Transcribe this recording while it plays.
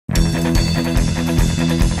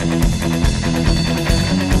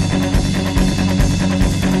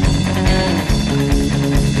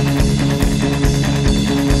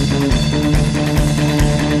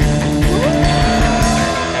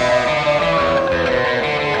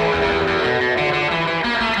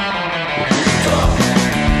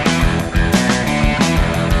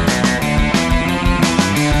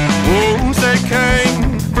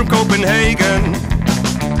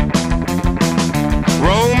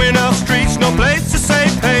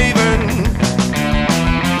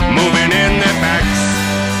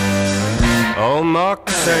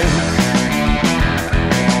democracy.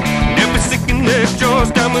 Never sticking their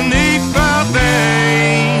jaws down beneath our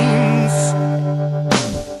veins.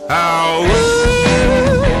 How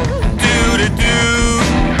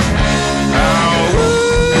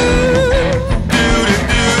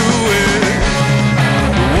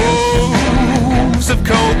of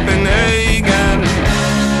Copenhagen.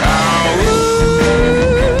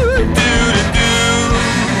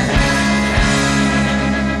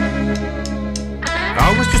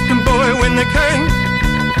 I was just a boy when they came,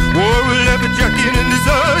 wore a leather jacket and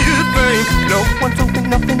desired fame. No one told me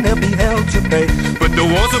nothing, they'll be held to pay, but the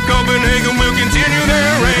walls of Copenhagen will continue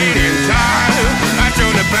their reign. In time, I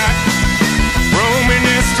turn it back, roaming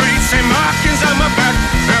the streets, see markings on my back,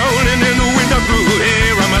 howling in the wind, I grew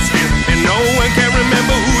hair on my skin, and no one can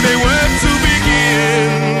remember who they were to begin.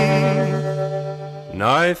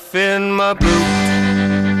 Knife in my boot,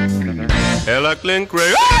 hair like lint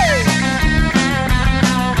grey.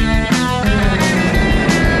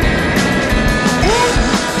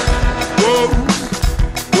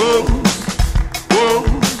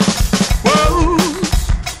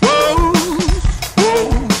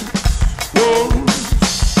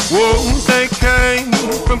 They came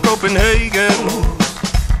from Copenhagen,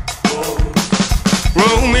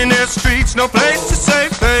 roaming their streets, no place to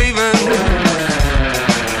safe haven,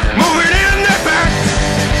 moving in their back,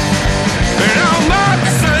 and I'm not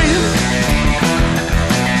the same.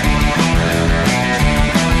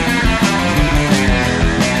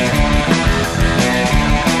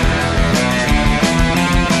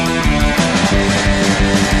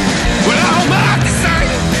 Well, I'm not the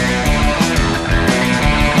same.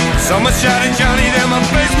 Someone shouted Johnny, then my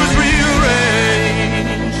face was rearranged.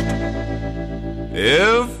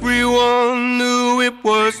 Everyone knew it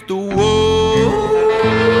was the walls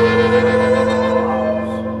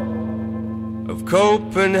of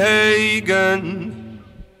Copenhagen.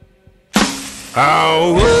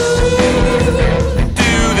 How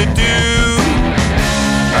do they do?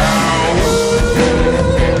 How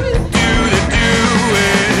do they do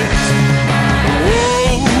it? The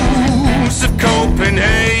walls of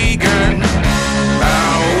Copenhagen.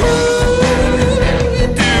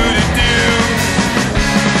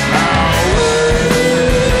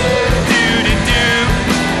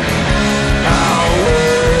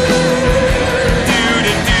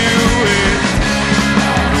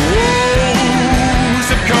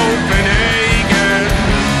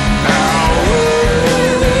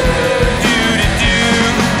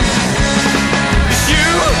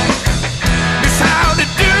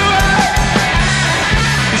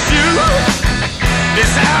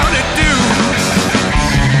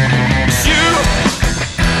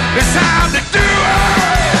 It's how to do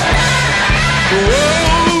it.